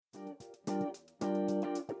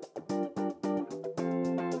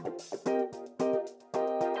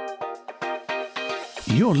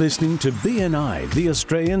You're listening to BNI, the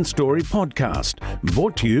Australian Story Podcast,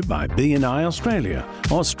 brought to you by BNI Australia,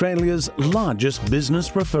 Australia's largest business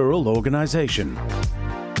referral organisation.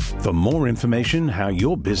 For more information how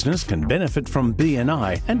your business can benefit from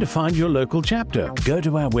BNI and to find your local chapter, go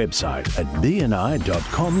to our website at bni.com.au.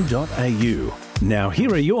 Now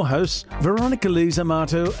here are your hosts, Veronica Lees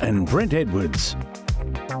Amato and Brent Edwards.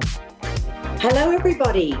 Hello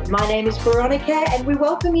everybody, my name is Veronica and we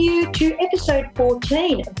welcome you to episode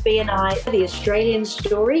 14 of BNI, the Australian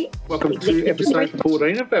Story. Welcome to episode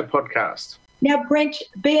 14 of our podcast. Now Brent,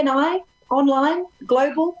 BNI, online,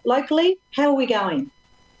 global, locally, how are we going?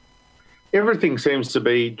 Everything seems to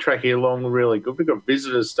be tracking along really good. We've got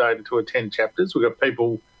visitors starting to attend chapters. We've got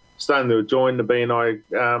people starting to join the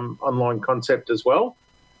BNI online concept as well.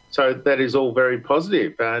 So that is all very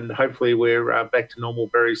positive and hopefully we're back to normal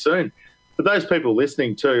very soon. For those people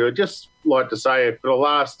listening too, I'd just like to say for the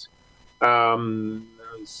last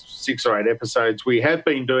 6 or 8 episodes, we have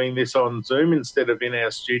been doing this on Zoom instead of in our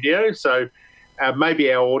studio. So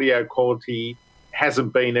maybe our audio quality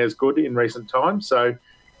hasn't been as good in recent times. So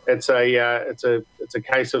it's a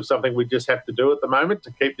case of something we just have to do at the moment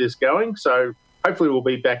to keep this going. So hopefully we'll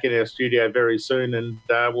be back in our studio very soon and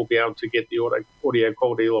we'll be able to get the audio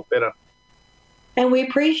quality a lot better. And we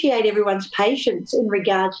appreciate everyone's patience in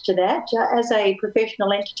regards to that. As a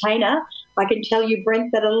professional entertainer, I can tell you,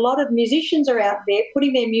 Brent, that a lot of musicians are out there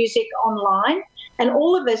putting their music online, and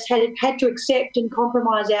all of us had to accept and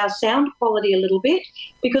compromise our sound quality a little bit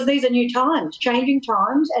because these are new times, changing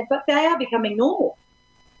times, but they are becoming normal.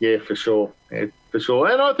 Yeah, for sure. And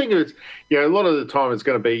I think it's, a lot of the time it's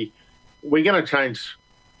going to be, we're going to change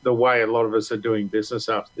the way a lot of us are doing business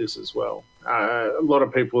after this as well. A lot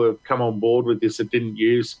of people have come on board with this that didn't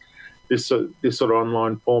use this sort of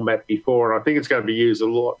online format before, and I think it's going to be used a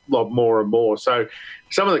lot more and more. So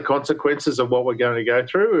some of the consequences of what we're going to go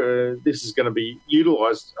through, this is going to be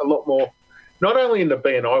utilised a lot more, not only in the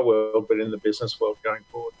BNI world, but in the business world going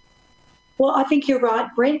forward. Well, I think you're right,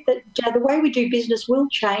 Brent, that the way we do business will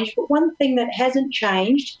change, but one thing that hasn't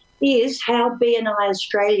changed is how BNI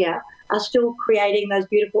Australia are still creating those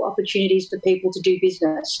beautiful opportunities for people to do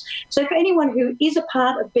business. So for anyone who is a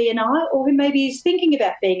part of BNI or who maybe is thinking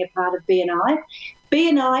about being a part of BNI,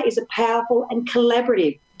 BNI is a powerful and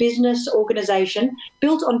collaborative business organisation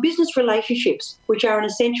built on business relationships, which are an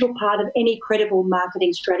essential part of any credible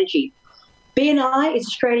marketing strategy. BNI is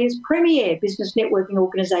Australia's premier business networking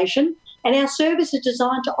organisation, and our service is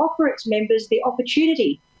designed to offer its members the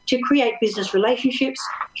opportunity to create business relationships,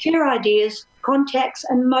 share ideas, contacts,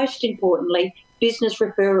 and most importantly, business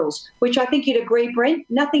referrals, which I think you'd agree, Brent,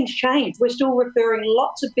 nothing's changed. We're still referring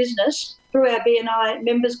lots of business through our BNI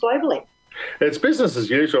members globally. It's business as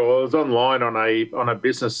usual. I was online on a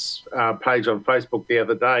business page on Facebook the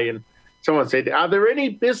other day, and someone said, are there any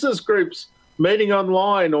business groups meeting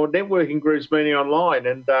online or networking groups meeting online?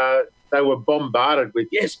 And they were bombarded with,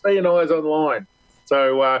 yes, BNI is online.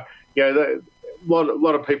 So, a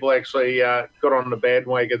lot of people actually got on the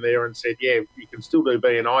bandwagon there and said, yeah, you can still do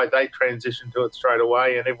BNI. They transitioned to it straight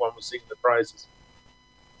away and everyone was singing the praises.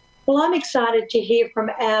 Well, I'm excited to hear from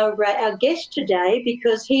our guest today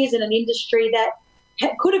because he is in an industry that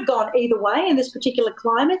could have gone either way in this particular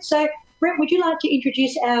climate. So, Brent, would you like to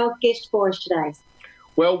introduce our guest for us today?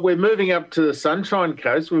 Well, we're moving up to the Sunshine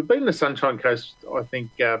Coast. We've been to the Sunshine Coast, I think,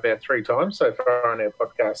 about 3 times so far on our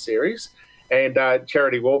podcast series. And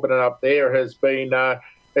Charity Warburton up there has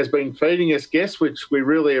been feeding us guests, which we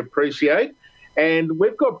really appreciate. And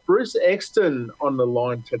we've got Bruce Exton on the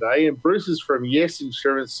line today. And Bruce is from Yes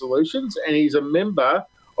Insurance Solutions, and he's a member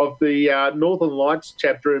of the Northern Lights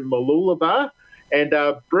chapter in Mooloolaba. And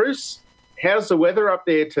Bruce, how's the weather up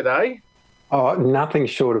there today? Oh, nothing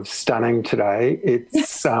short of stunning today.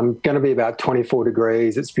 It's going to be about 24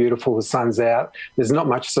 degrees. It's beautiful. The sun's out. There's not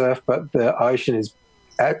much surf, but the ocean is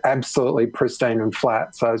absolutely pristine and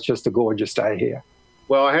flat. So it's just a gorgeous day here.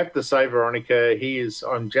 Well, I have to say, Veronica,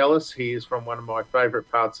 I'm jealous. He is from one of my favourite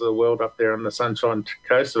parts of the world up there on the Sunshine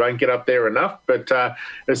Coast. I don't get up there enough. But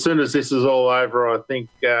as soon as this is all over, I think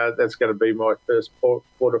that's going to be my first port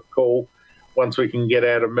of call once we can get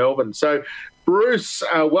out of Melbourne. So, Bruce,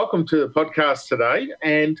 welcome to the podcast today.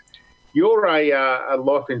 And you're a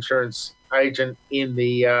life insurance agent in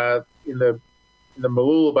the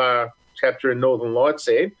Mooloolaba chapter in Northern Lights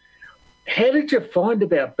there. How did you find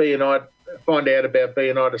out about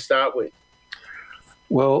BNI to start with?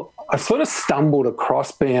 Well, I sort of stumbled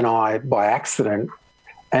across BNI by accident,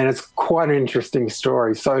 and it's quite an interesting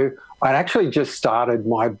story. So I'd actually just started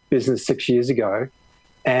my business 6 years ago,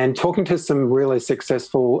 and talking to some really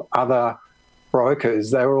successful other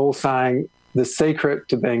brokers, they were all saying, the secret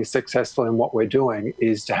to being successful in what we're doing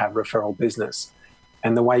is to have referral business.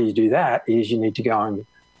 And the way you do that is you need to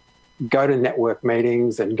go to network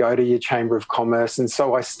meetings and go to your Chamber of Commerce. And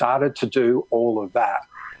so I started to do all of that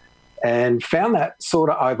and found that sort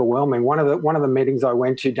of overwhelming. One of the meetings I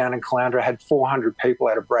went to down in Caloundra had 400 people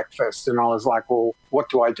at a breakfast, and I was like, well, what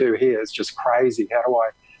do I do here? It's just crazy. How do I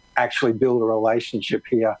actually build a relationship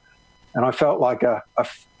here? And I felt like a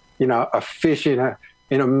fish in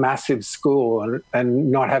a massive school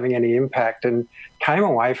and not having any impact, and came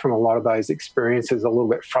away from a lot of those experiences a little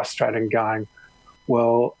bit frustrated and going,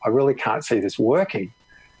 well, I really can't see this working.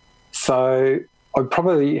 So I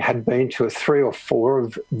probably had been to 3 or 4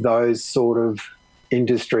 of those sort of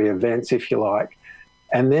industry events, if you like.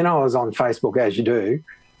 And then I was on Facebook, as you do,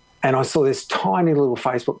 and I saw this tiny little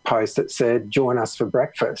Facebook post that said, join us for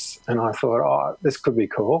breakfast. And I thought, oh, this could be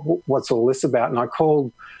cool. What's all this about? And I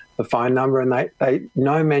called the phone number, and they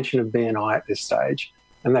no mention of BNI at this stage.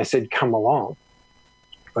 And they said, come along.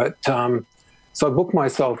 But so I booked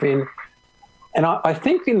myself in. And I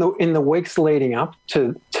think in the weeks leading up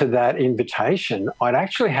to that invitation, I'd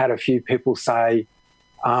actually had a few people say,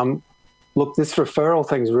 look, this referral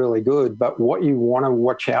thing's really good, but what you want to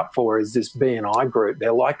watch out for is this BNI group.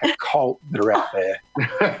 They're like a cult that are out there.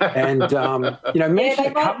 And, they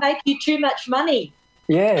might make you too much money.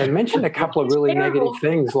 Yeah, mentioned a couple of really negative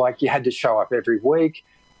things, like you had to show up every week.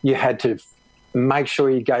 You had to make sure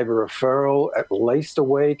you gave a referral at least a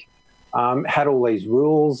week. Had all these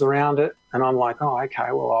rules around it, and I'm like, oh,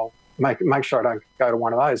 okay, well, I'll make sure I don't go to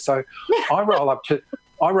one of those. So I roll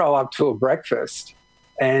up to a breakfast,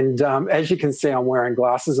 and as you can see, I'm wearing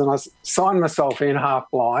glasses, and I signed myself in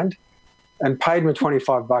half blind, and paid my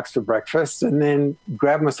 $25 for breakfast, and then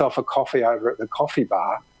grabbed myself a coffee over at the coffee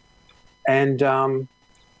bar, and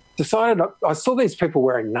decided I saw these people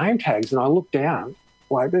wearing name tags, and I looked down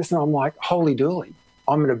like this, and I'm like, holy dooly,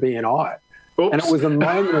 I'm going to be an BNI. Oops. And it was a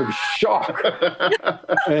moment of shock.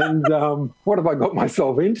 And what have I got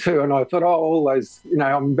myself into? And I thought, all those,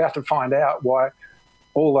 I'm about to find out why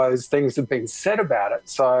all those things have been said about it.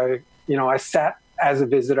 So, I sat as a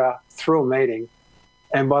visitor through a meeting,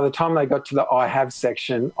 and by the time they got to the I have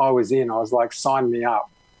section, I was in. I was like, sign me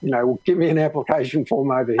up. Give me an application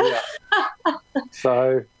form over here.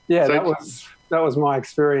 So, yeah, that was my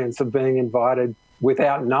experience of being invited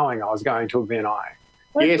without knowing I was going to a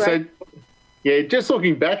BNI. Yeah, just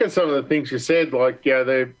looking back at some of the things you said, like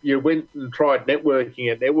you went and tried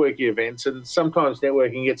networking at networking events, and sometimes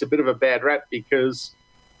networking gets a bit of a bad rap because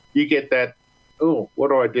you get that, oh, what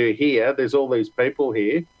do I do here? There's all these people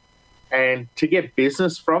here. And to get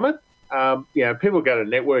business from it, people go to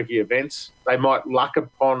networking events. They might luck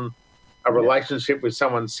upon a relationship with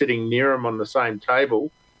someone sitting near them on the same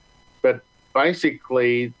table, but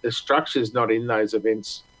basically the structure's not in those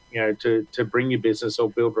events, to bring you business or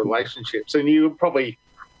build relationships. And you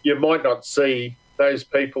might not see those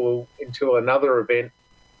people until another event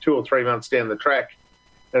 2 or 3 months down the track.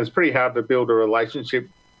 And it's pretty hard to build a relationship,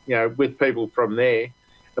 with people from there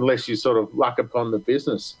unless you sort of luck upon the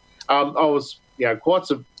business. I was, I'm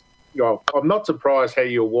not surprised how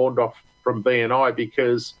you're warned off from BNI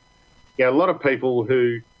because, a lot of people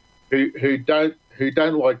who don't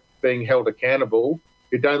like being held accountable,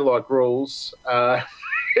 who don't like rules,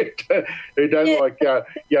 who don't like,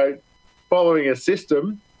 following a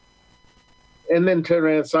system, and then turn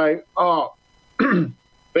around and say, oh,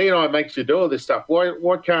 BNI makes you do all this stuff.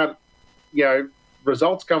 Why can't,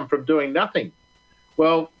 results come from doing nothing?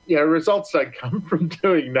 Well, results don't come from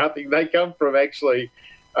doing nothing. They come from actually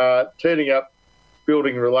turning up,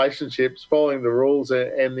 building relationships, following the rules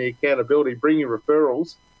and the accountability, bringing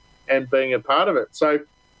referrals and being a part of it. So,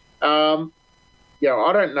 I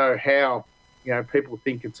don't know how, people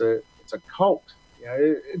think it's a cult.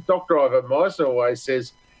 Dr. Ivor Meisner always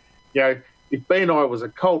says, if BNI was a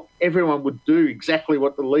cult, everyone would do exactly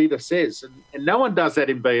what the leader says, and no one does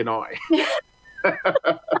that in BNI.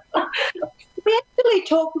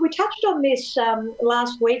 We touched on this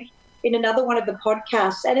last week in another one of the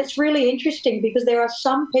podcasts, and it's really interesting because there are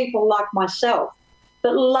some people like myself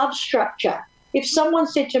that love structure. If someone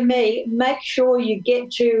said to me, make sure you get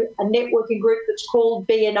to a networking group that's called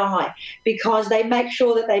BNI because they make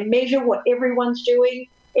sure that they measure what everyone's doing,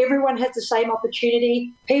 everyone has the same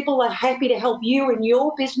opportunity, people are happy to help you in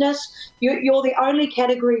your business, you're the only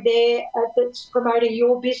category there that's promoting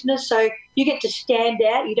your business, so you get to stand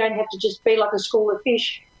out, you don't have to just be like a school of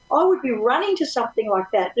fish. I would be running to something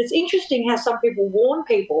like that. But it's interesting how some people warn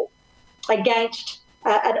people against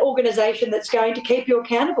an organisation that's going to keep you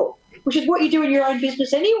accountable, which is what you do in your own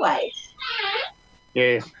business anyway.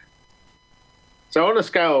 Yeah. So on a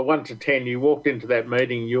scale of 1 to 10, you walked into that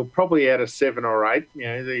meeting, you're probably at a 7 or 8.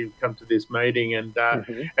 You come to this meeting, and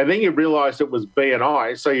then you realised it was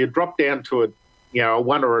B&I, so you dropped down to a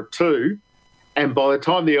 1 or a 2. And by the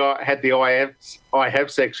time you had the I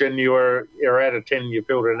have section, you're out of 10. You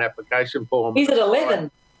filled an application form. He's at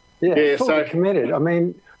 11. Yeah, fully committed. I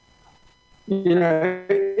mean,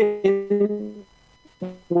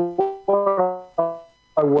 what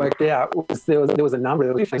I worked out was there was a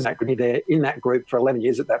number of things that could be there in that group for 11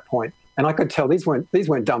 years at that point, and I could tell these weren't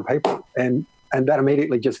dumb people, and that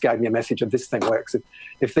immediately just gave me a message of this thing works.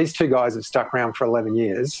 If these two guys have stuck around for 11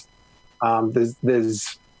 years, there's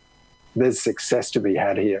success to be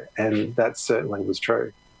had here, and that certainly was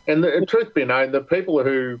true. And the truth be known, the people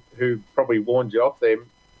who probably warned you off them,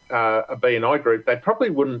 a B&I group, they probably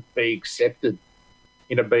wouldn't be accepted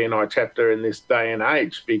in a B&I chapter in this day and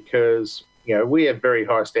age, because we have very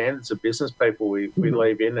high standards of business people we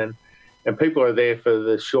leave in, and people are there for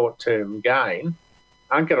the short-term gain,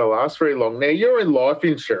 aren't going to last very long. Now, you're in life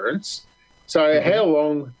insurance, so how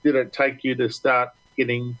long did it take you to start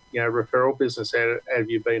getting referral business out of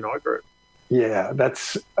your B&I group? Yeah,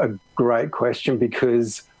 that's a great question,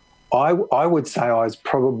 because I would say I was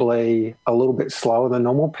probably a little bit slower than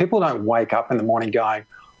normal. People don't wake up in the morning going,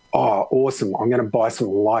 "Oh, awesome, I'm going to buy some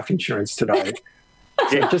life insurance today."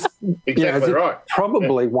 Yeah, just exactly right.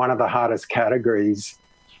 Probably one of the hardest categories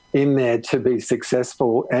in there to be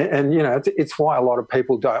successful, and it's why a lot of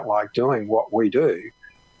people don't like doing what we do.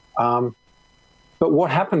 But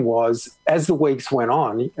what happened was, as the weeks went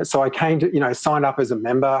on, so I came to signed up as a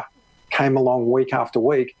member, came along week after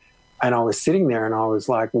week, and I was sitting there and I was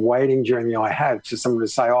like waiting during the I have for someone to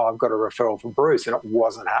say, "Oh, I've got a referral for Bruce," and it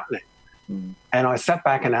wasn't happening. And I sat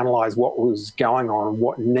back and analysed what was going on and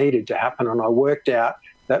what needed to happen. And I worked out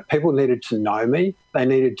that people needed to know me, they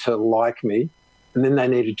needed to like me, and then they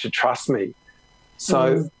needed to trust me.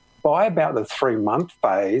 So by about the 3-month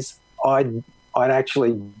phase, I'd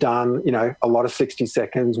actually done, a lot of 60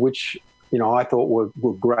 seconds, which, I thought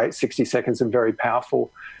were great 60 seconds and very powerful.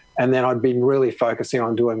 And then I'd been really focusing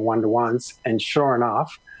on doing one-to-ones. And sure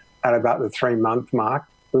enough, at about the 3-month mark,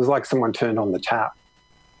 it was like someone turned on the tap.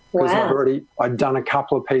 Because I'd done a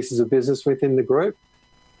couple of pieces of business within the group,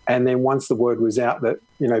 and then once the word was out that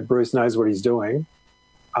Bruce knows what he's doing,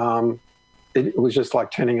 it was just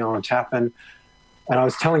like turning on a tap. And I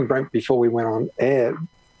was telling Brent before we went on air,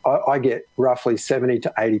 I get roughly 70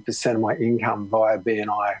 to 80% of my income via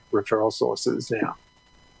B&I referral sources now.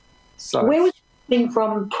 So where was you coming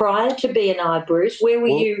from prior to B&I, Bruce? Where were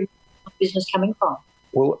you business coming from?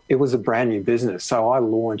 Well, it was a brand new business, so I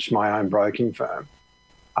launched my own broking firm.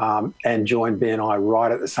 And joined B&I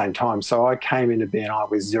right at the same time. So I came into B&I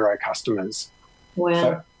with 0 customers. Wow.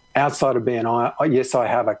 So outside of B&I, yes, I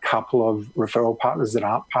have a couple of referral partners that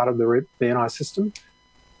aren't part of the B&I system,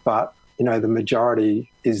 but, the majority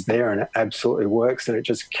is there and it absolutely works, and it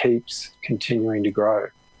just keeps continuing to grow.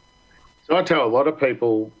 So I tell a lot of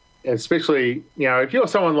people, especially, if you're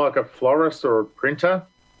someone like a florist or a printer,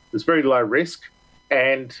 it's very low risk,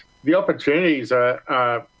 and the opportunities are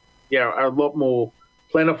a lot more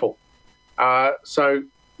plentiful. So,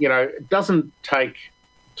 it doesn't take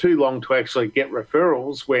too long to actually get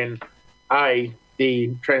referrals when, A,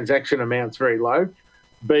 the transaction amount's very low,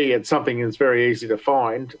 B, it's something that's very easy to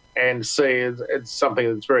find, and C, it's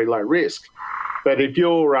something that's very low risk. But if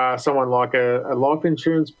you're someone like a life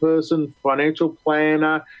insurance person, financial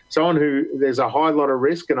planner, someone who there's a high lot of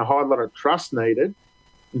risk and a high lot of trust needed,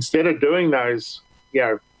 instead of doing those,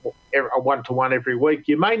 a one-to-one every week,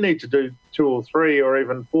 you may need to do 2 or 3 or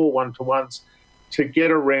even 4 one-to-ones to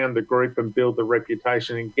get around the group and build the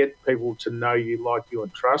reputation and get people to know you, like you,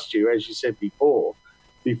 and trust you, as you said before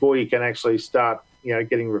you can actually start,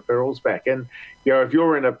 getting referrals back. And, if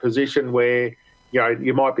you're in a position where,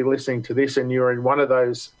 you might be listening to this and you're in one of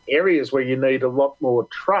those areas where you need a lot more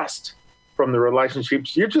trust from the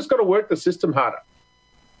relationships, you've just got to work the system harder.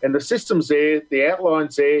 And the system's there, the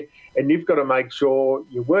outline's there, and you've got to make sure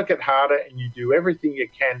you work it harder and you do everything you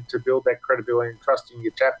can to build that credibility and trust in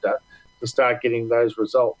your chapter to start getting those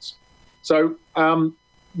results. So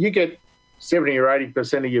you get 70 or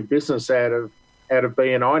 80% of your business out of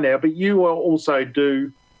B&I now, but you also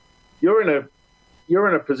do. You're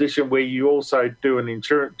in a position where you also do an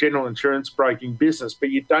general insurance broking business, but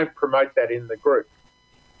you don't promote that in the group.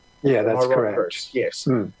 Yeah, that's correct. Yes.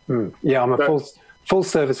 Yeah, I'm a full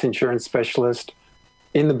service insurance specialist.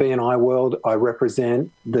 In the B&I world, I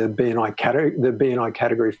represent the B&I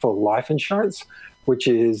category for life insurance, which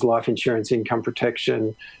is life insurance, income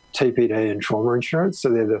protection, TPD, and trauma insurance. So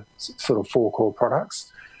they're the sort of 4 core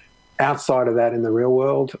products. Outside of that, in the real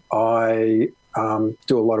world, I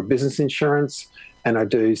do a lot of business insurance, and I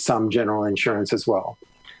do some general insurance as well.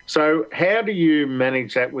 So how do you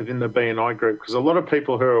manage that within the BNI group? Because a lot of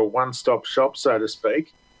people who are a one-stop shop, so to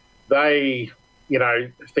speak, they,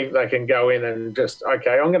 think they can go in and just,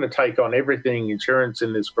 okay, I'm going to take on everything insurance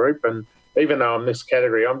in this group, and even though I'm this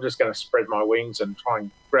category, I'm just going to spread my wings and try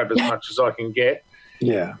and grab as much as I can get.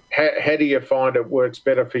 Yeah. How do you find it works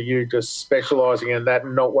better for you just specialising in that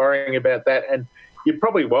and not worrying about that? And you'd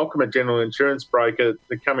probably welcome a general insurance broker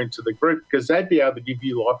to come into the group because they'd be able to give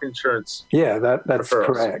you life insurance. Yeah, that's referrals.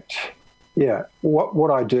 Correct. Yeah.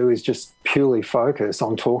 What I do is just purely focus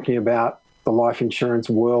on talking about the life insurance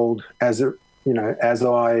world as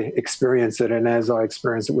I experience it and as I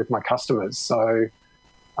experience it with my customers. So,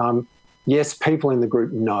 yes, people in the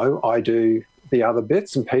group know I do the other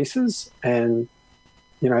bits and pieces, and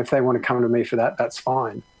if they want to come to me for that, that's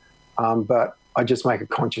fine. But I just make a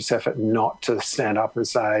conscious effort not to stand up and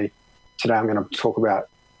say, today I'm going to talk about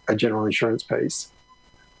a general insurance piece.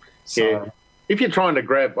 So, yeah. If you're trying to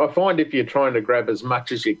grab as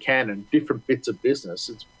much as you can in different bits of business,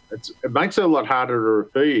 it makes it a lot harder to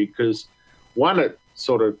refer you because, one, it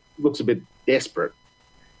sort of looks a bit desperate.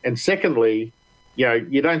 And secondly,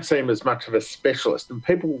 you don't seem as much of a specialist. And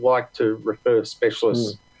people like to refer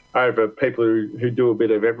specialists over people who do a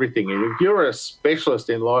bit of everything. And if you're a specialist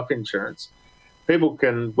in life insurance, people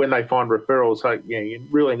can, when they find referrals, say, you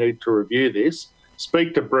really need to review this.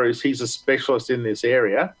 Speak to Bruce. He's a specialist in this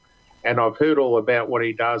area, and I've heard all about what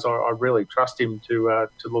he does. I really trust him to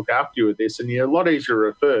look after you with this. And you're a lot easier to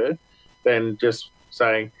refer than just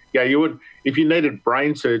saying, you would, if you needed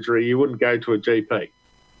brain surgery, you wouldn't go to a GP.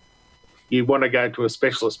 You'd want to go to a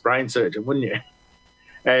specialist brain surgeon, wouldn't you?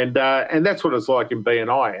 And that's what it's like in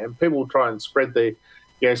BNI. And people try and spread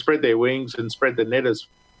their wings and spread the net as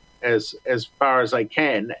far as they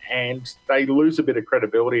can, and they lose a bit of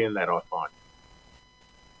credibility in that, I find.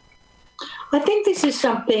 I think this is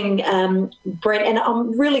something, Brent, and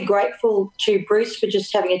I'm really grateful to Bruce for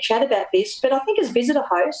just having a chat about this, but I think as visitor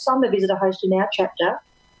hosts, I'm a visitor host in our chapter,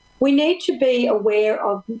 we need to be aware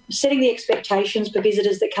of setting the expectations for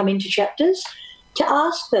visitors that come into chapters, to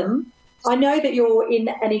ask them, I know that you're in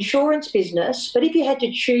an insurance business, but if you had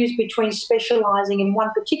to choose between specialising in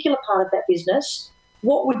one particular part of that business,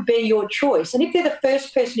 what would be your choice? And if they're the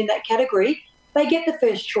first person in that category, they get the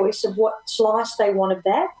first choice of what slice they want of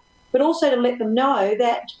that, but also to let them know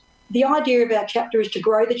that the idea of our chapter is to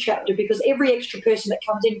grow the chapter because every extra person that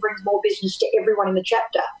comes in brings more business to everyone in the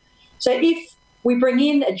chapter. So if we bring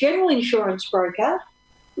in a general insurance broker,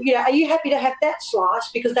 are you happy to have that slice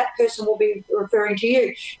because that person will be referring to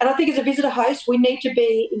you? And I think as a visitor host, we need to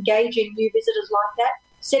be engaging new visitors like that,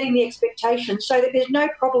 setting the expectations so that there's no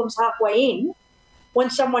problems halfway in when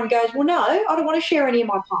someone goes, well, no, I don't want to share any of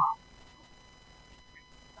my pie.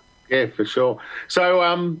 Yeah, for sure.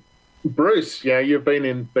 So, Bruce, you've been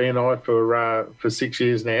in BNI for 6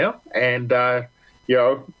 years now, and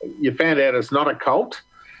you found out it's not a cult.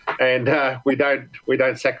 And we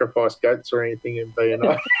don't sacrifice goats or anything in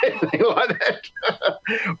BNI, anything like that.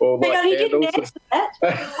 Or hang on, he didn't answer that.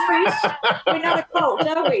 Bruce, we're not a cult,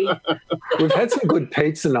 are we? We've had some good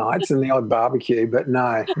pizza nights and the odd barbecue, but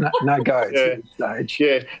no goats at this stage.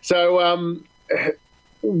 Yeah. So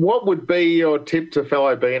what would be your tip to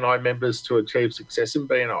fellow BNI members to achieve success in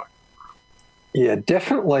BNI? Yeah,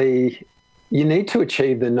 definitely. You need to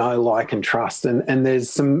achieve the know, like, and trust. And there's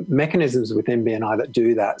some mechanisms within BNI that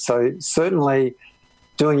do that. So certainly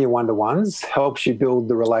doing your one-to-ones helps you build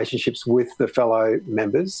the relationships with the fellow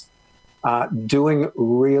members. Doing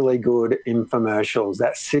really good infomercials,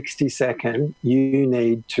 that 60-second, you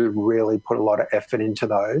need to really put a lot of effort into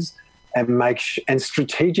those and and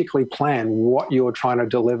strategically plan what you're trying to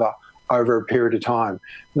deliver over a period of time.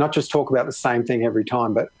 Not just talk about the same thing every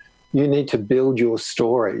time, but you need to build your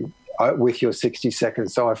story with your 60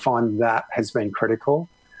 seconds. So I find that has been critical.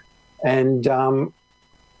 And, obviously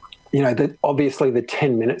the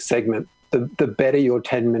 10-minute segment, the better your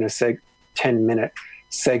 10-minute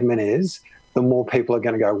segment is, the more people are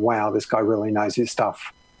going to go, wow, this guy really knows his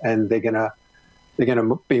stuff. And they're going to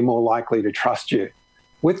be more likely to trust you.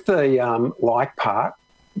 With the like part,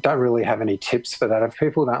 don't really have any tips for that. If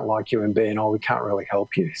people don't like you in BNI, we can't really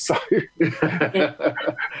help you. So,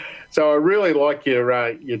 So I really like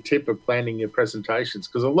your tip of planning your presentations,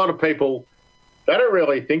 because a lot of people, they don't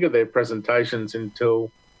really think of their presentations until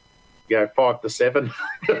 5 to 7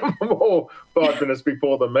 or 5 minutes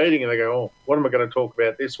before the meeting, and they go, oh, what am I going to talk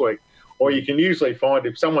about this week? Or you can usually find,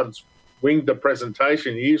 if someone's winged the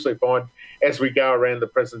presentation, you usually find as we go around the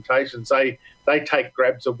presentations, they take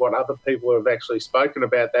grabs of what other people have actually spoken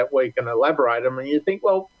about that week and elaborate them, and you think,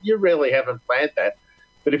 well, you really haven't planned that.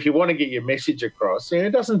 But if you want to get your message across,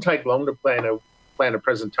 it doesn't take long to plan a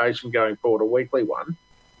presentation going forward, a weekly one.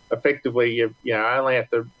 Effectively, you only have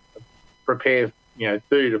to prepare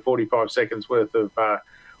 30 to 45 seconds worth of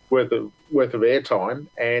airtime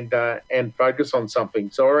and focus on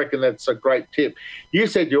something. So I reckon that's a great tip. You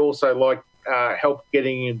said you also like help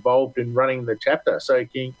getting involved in running the chapter. So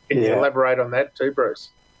can you elaborate on that too, Bruce?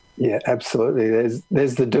 Yeah, absolutely.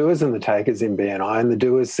 There's the doers and the takers in BNI, and the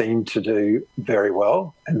doers seem to do very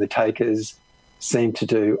well and the takers seem to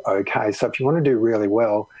do okay. So if you want to do really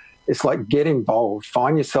well, it's like get involved,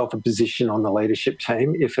 find yourself a position on the leadership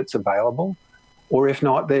team if it's available, or if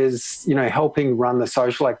not, there's, helping run the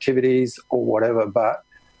social activities or whatever. But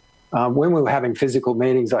when we were having physical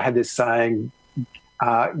meetings, I had this saying,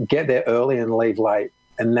 get there early and leave late,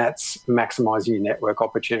 and that's maximising your network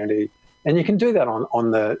opportunity. And you can do that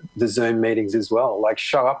on the Zoom meetings as well, like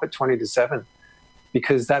show up at 20 to 7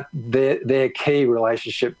 because they're key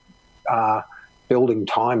relationship building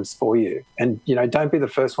times for you. And, don't be the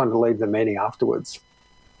first one to leave the meeting afterwards.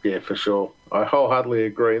 Yeah, for sure. I wholeheartedly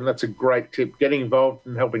agree. And that's a great tip, getting involved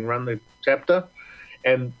in helping run the chapter.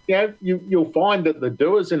 And, you'll find that the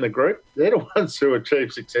doers in the group, they're the ones who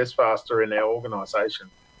achieve success faster in our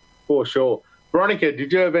organisation, for sure. Veronica,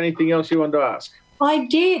 did you have anything else you wanted to ask? I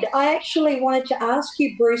did. I actually wanted to ask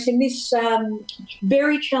you, Bruce, in this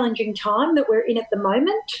very challenging time that we're in at the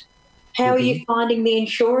moment, how are you finding the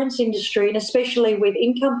insurance industry, and especially with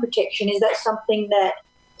income protection? Is that something that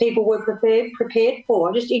people were prepared for?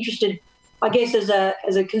 I'm just interested, I guess, as a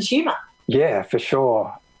consumer. Yeah, for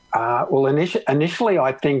sure. Well, initially,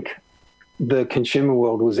 I think the consumer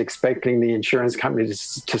world was expecting the insurance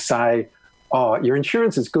companies to say, oh, your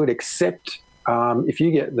insurance is good, except if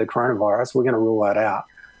you get the coronavirus, we're going to rule that out.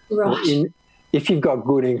 Right. If you've got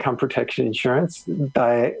good income protection insurance,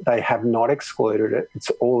 they have not excluded it. It's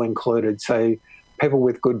all included. So people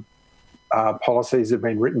with good policies that have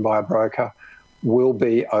been written by a broker will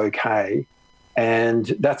be okay. And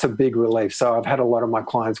that's a big relief. So I've had a lot of my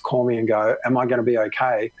clients call me and go, am I going to be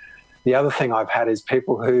okay? The other thing I've had is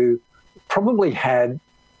people who probably had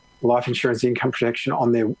life insurance income protection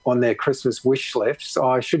on their Christmas wish list. So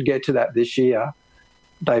I should get to that this year.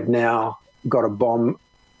 They've now got a bomb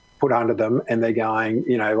put under them and they're going,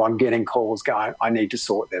 I'm getting calls going, I need to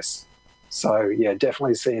sort this. So yeah,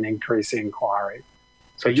 definitely see an increase in inquiry.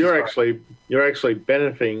 So you're actually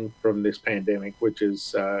benefiting from this pandemic, which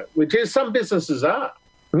is some businesses are.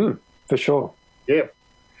 For sure. Yeah.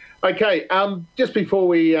 Okay. Just before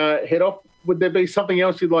we head off, would there be something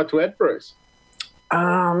else you'd like to add, Bruce?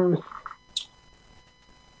 I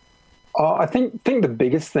think the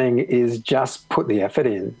biggest thing is just put the effort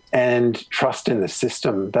in and trust in the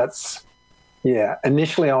system.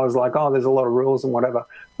 Initially I was like, there's a lot of rules and whatever,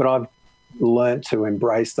 but I've learned to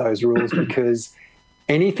embrace those rules because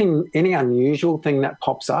any unusual thing that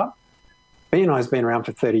pops up, BNI's been around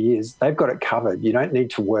for 30 years. They've got it covered. You don't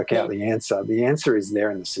need to work out the answer. The answer is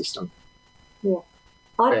there in the system. Yeah.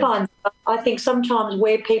 I think sometimes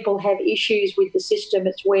where people have issues with the system,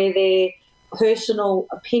 it's where their personal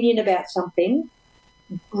opinion about something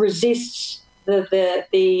resists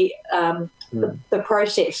the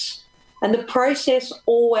process, and the process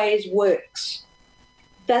always works.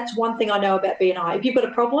 That's one thing I know about BNI. If you've got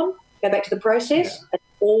a problem, go back to the process and it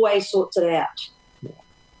always sorts it out.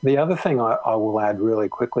 The other thing I will add really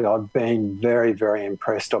quickly, I've been very, very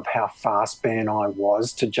impressed of how fast BNI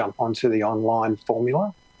was to jump onto the online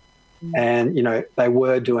formula. And, they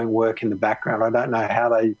were doing work in the background. I don't know how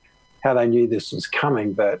they knew this was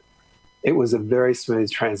coming, but it was a very smooth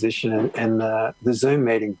transition. And the Zoom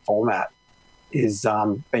meeting format is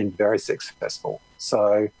been very successful.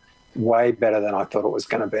 So way better than I thought it was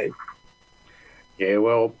going to be. Yeah,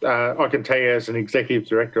 well, I can tell you as an executive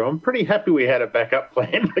director, I'm pretty happy we had a backup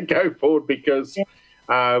plan to go forward because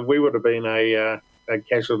we would have been a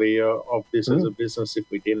casualty of this as a business if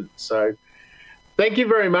we didn't. So thank you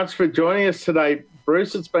very much for joining us today,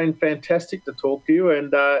 Bruce. It's been fantastic to talk to you,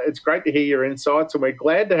 and it's great to hear your insights, and we're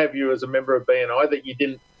glad to have you as a member of BNI, that you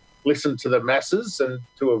didn't listen to the masses and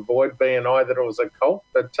to avoid BNI, that it was a cult.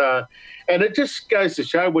 But and it just goes to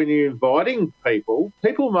show when you're inviting people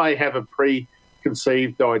may have a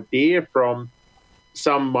preconceived idea from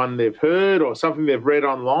someone they've heard or something they've read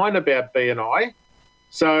online about BNI.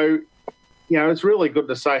 So, it's really good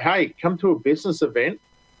to say, hey, come to a business event,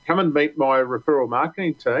 come and meet my referral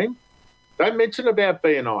marketing team. Don't mention about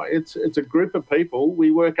BNI. It's a group of people.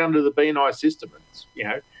 We work under the BNI system.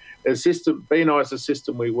 BNI is a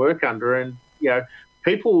system we work under, and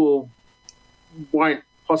people won't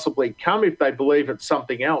possibly come if they believe it's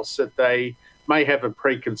something else that they may have a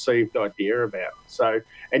preconceived idea about. So,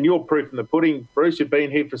 and you're proof in the pudding, Bruce. You've been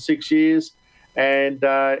here for 6 years, and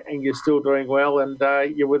you're still doing well, and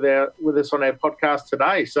you're with us on our podcast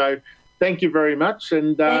today. So, thank you very much,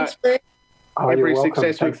 and thanks, Bruce. Every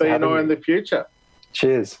success with BNI in the future.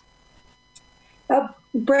 Cheers.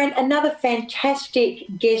 Brent, another fantastic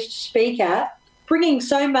guest speaker, bringing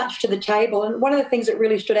so much to the table. And one of the things that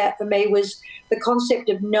really stood out for me was the concept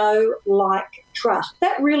of know, like, trust.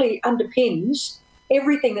 That really underpins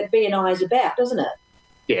everything that BNI is about, doesn't it?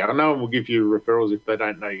 Yeah, no one will give you referrals if they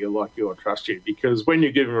don't know you, like you, or trust you, because when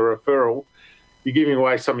you give them a referral, you're giving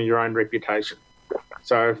away some of your own reputation.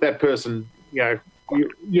 So if that person,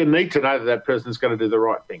 you need to know that person's going to do the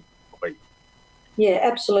right thing. Yeah,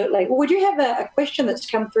 absolutely. Well, we do have a question that's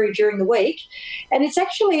come through during the week, and it's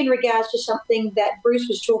actually in regards to something that Bruce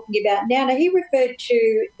was talking about now. Now, he referred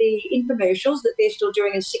to the infomercials that they're still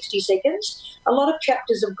doing in 60 seconds. A lot of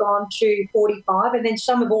chapters have gone to 45, and then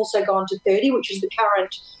some have also gone to 30, which is the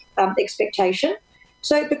current expectation.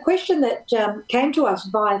 So the question that came to us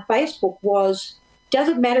via Facebook was, does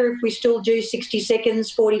it matter if we still do 60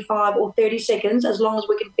 seconds, 45 or 30 seconds, as long as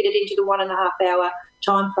we can fit it into the 1.5 hour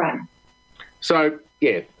time frame? So,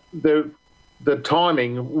 yeah, the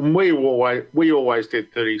timing, we always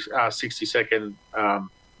did 60-second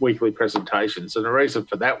weekly presentations, and the reason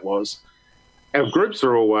for that was our groups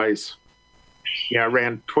are always,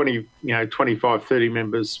 around 20, 25, 30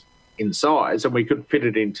 members in size, and we could fit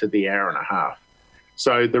it into the hour and a half.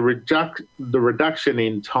 So the reduction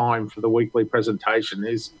in time for the weekly presentation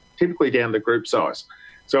is typically down to group size,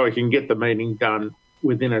 so we can get the meeting done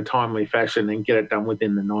within a timely fashion and get it done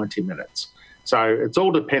within the 90 minutes. So it's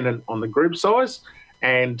all dependent on the group size,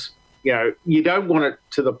 and you don't want it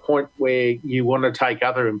to the point where you want to take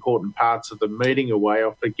other important parts of the meeting away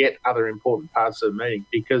or forget other important parts of the meeting,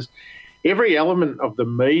 because every element of the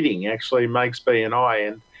meeting actually makes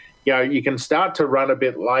BNI. And you can start to run a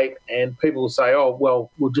bit late, and people will say, "Oh,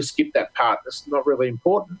 well, we'll just skip that part. It's not really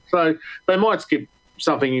important." So they might skip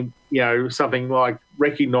something, something like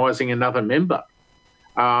recognising another member.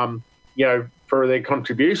 For their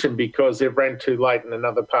contribution because they've ran too late in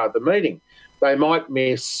another part of the meeting. They might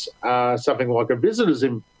miss something like a visitor's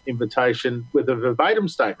invitation with a verbatim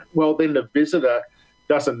statement. Well, then the visitor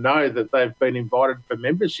doesn't know that they've been invited for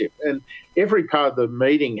membership. And every part of the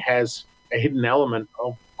meeting has a hidden element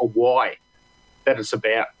of a why that it's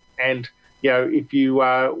about. And, if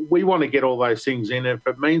we want to get all those things in, if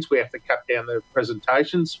it means we have to cut down the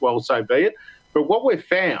presentations, well, so be it. But what we've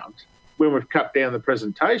found when we've cut down the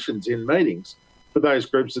presentations in meetings for those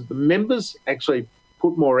groups, that the members actually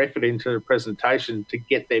put more effort into the presentation to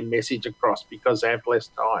get their message across because they have less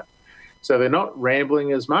time. So they're not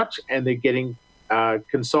rambling as much, and they're getting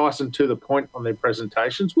concise and to the point on their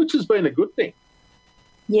presentations, which has been a good thing.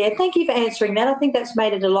 Yeah, thank you for answering that. I think that's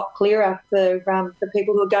made it a lot clearer for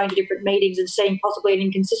people who are going to different meetings and seeing possibly an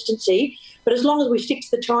inconsistency. But as long as we stick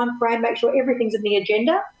to the time frame, make sure everything's in the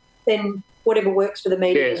agenda, then whatever works for the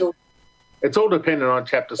meeting is all. It's all dependent on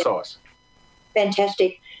chapter size.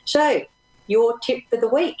 Fantastic. So, your tip for the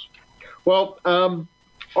week? Well,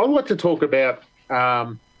 I'd like to talk about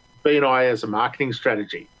BNI as a marketing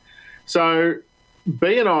strategy. So,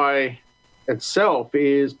 BNI itself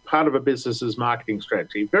is part of a business's marketing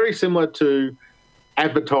strategy, very similar to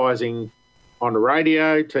advertising on the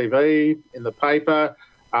radio, TV, in the paper,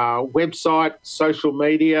 website, social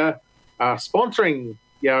media, sponsoring,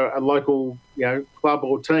 a local, club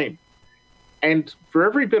or team. And for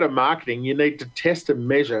every bit of marketing, you need to test and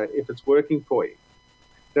measure if it's working for you.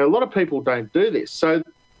 Now, a lot of people don't do this. So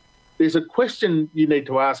there's a question you need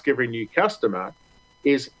to ask every new customer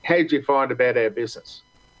is, how did you find about our business?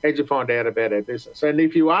 How did you find out about our business? And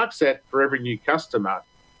if you ask that for every new customer,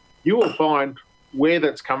 you will find where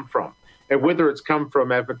that's come from, and whether it's come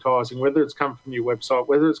from advertising, whether it's come from your website,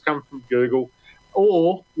 whether it's come from Google,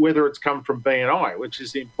 or whether it's come from BNI, which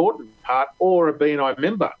is the important part, or a BNI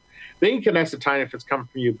member. Then you can ascertain if it's come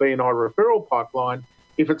from your BNI referral pipeline,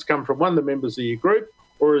 if it's come from one of the members of your group,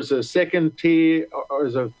 or as a second tier, or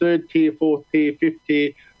as a third tier, fourth tier, fifth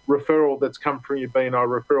tier referral that's come from your BNI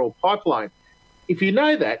referral pipeline. If you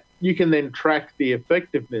know that, you can then track the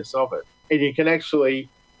effectiveness of it, and you can actually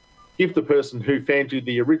give the person who found you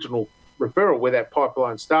the original referral where that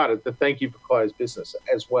pipeline started the thank you for closed business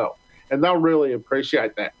as well. And they'll really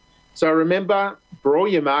appreciate that. So remember, for all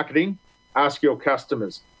your marketing, ask your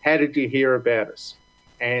customers, how did you hear about us?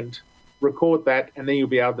 And record that, and then you'll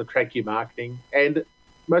be able to track your marketing. And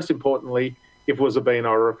most importantly, if it was a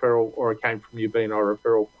BNI referral or it came from your BNI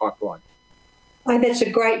referral pipeline. I think that's a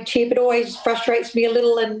great tip. It always frustrates me a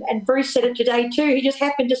little, and Bruce said it today too. He just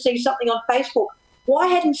happened to see something on Facebook Why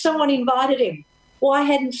hadn't someone invited him? Why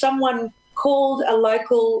hadn't someone called a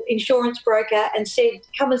local insurance broker and said,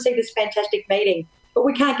 come and see this fantastic meeting? But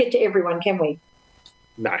we can't get to everyone, can we?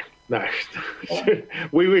 No.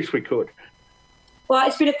 We wish we could. Well,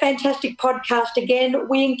 it's been a fantastic podcast again.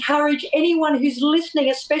 We encourage anyone who's listening,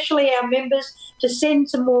 especially our members, to send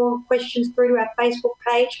some more questions through to our Facebook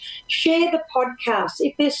page. Share the podcast.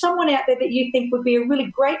 If there's someone out there that you think would be a really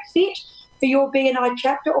great fit for your BNI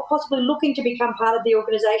chapter or possibly looking to become part of the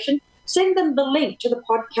organisation, send them the link to the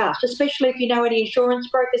podcast, especially if you know any insurance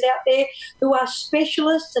brokers out there who are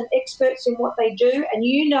specialists and experts in what they do and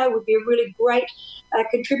you know would be a really great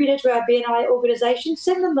contributor to our BNI organisation.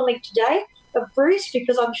 Send them the link today of Bruce,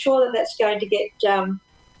 because I'm sure that that's going to get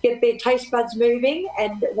their taste buds moving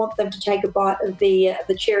and want them to take a bite of the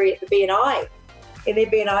cherry at the BNI in their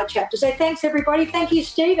BNI chapter. So thanks, everybody. Thank you,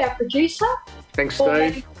 Steve, our producer. Thanks,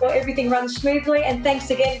 Steve. For everything runs smoothly. And thanks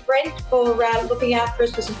again, Brent, for looking after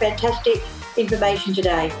us with some fantastic information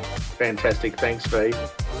today. Fantastic. Thanks, Steve.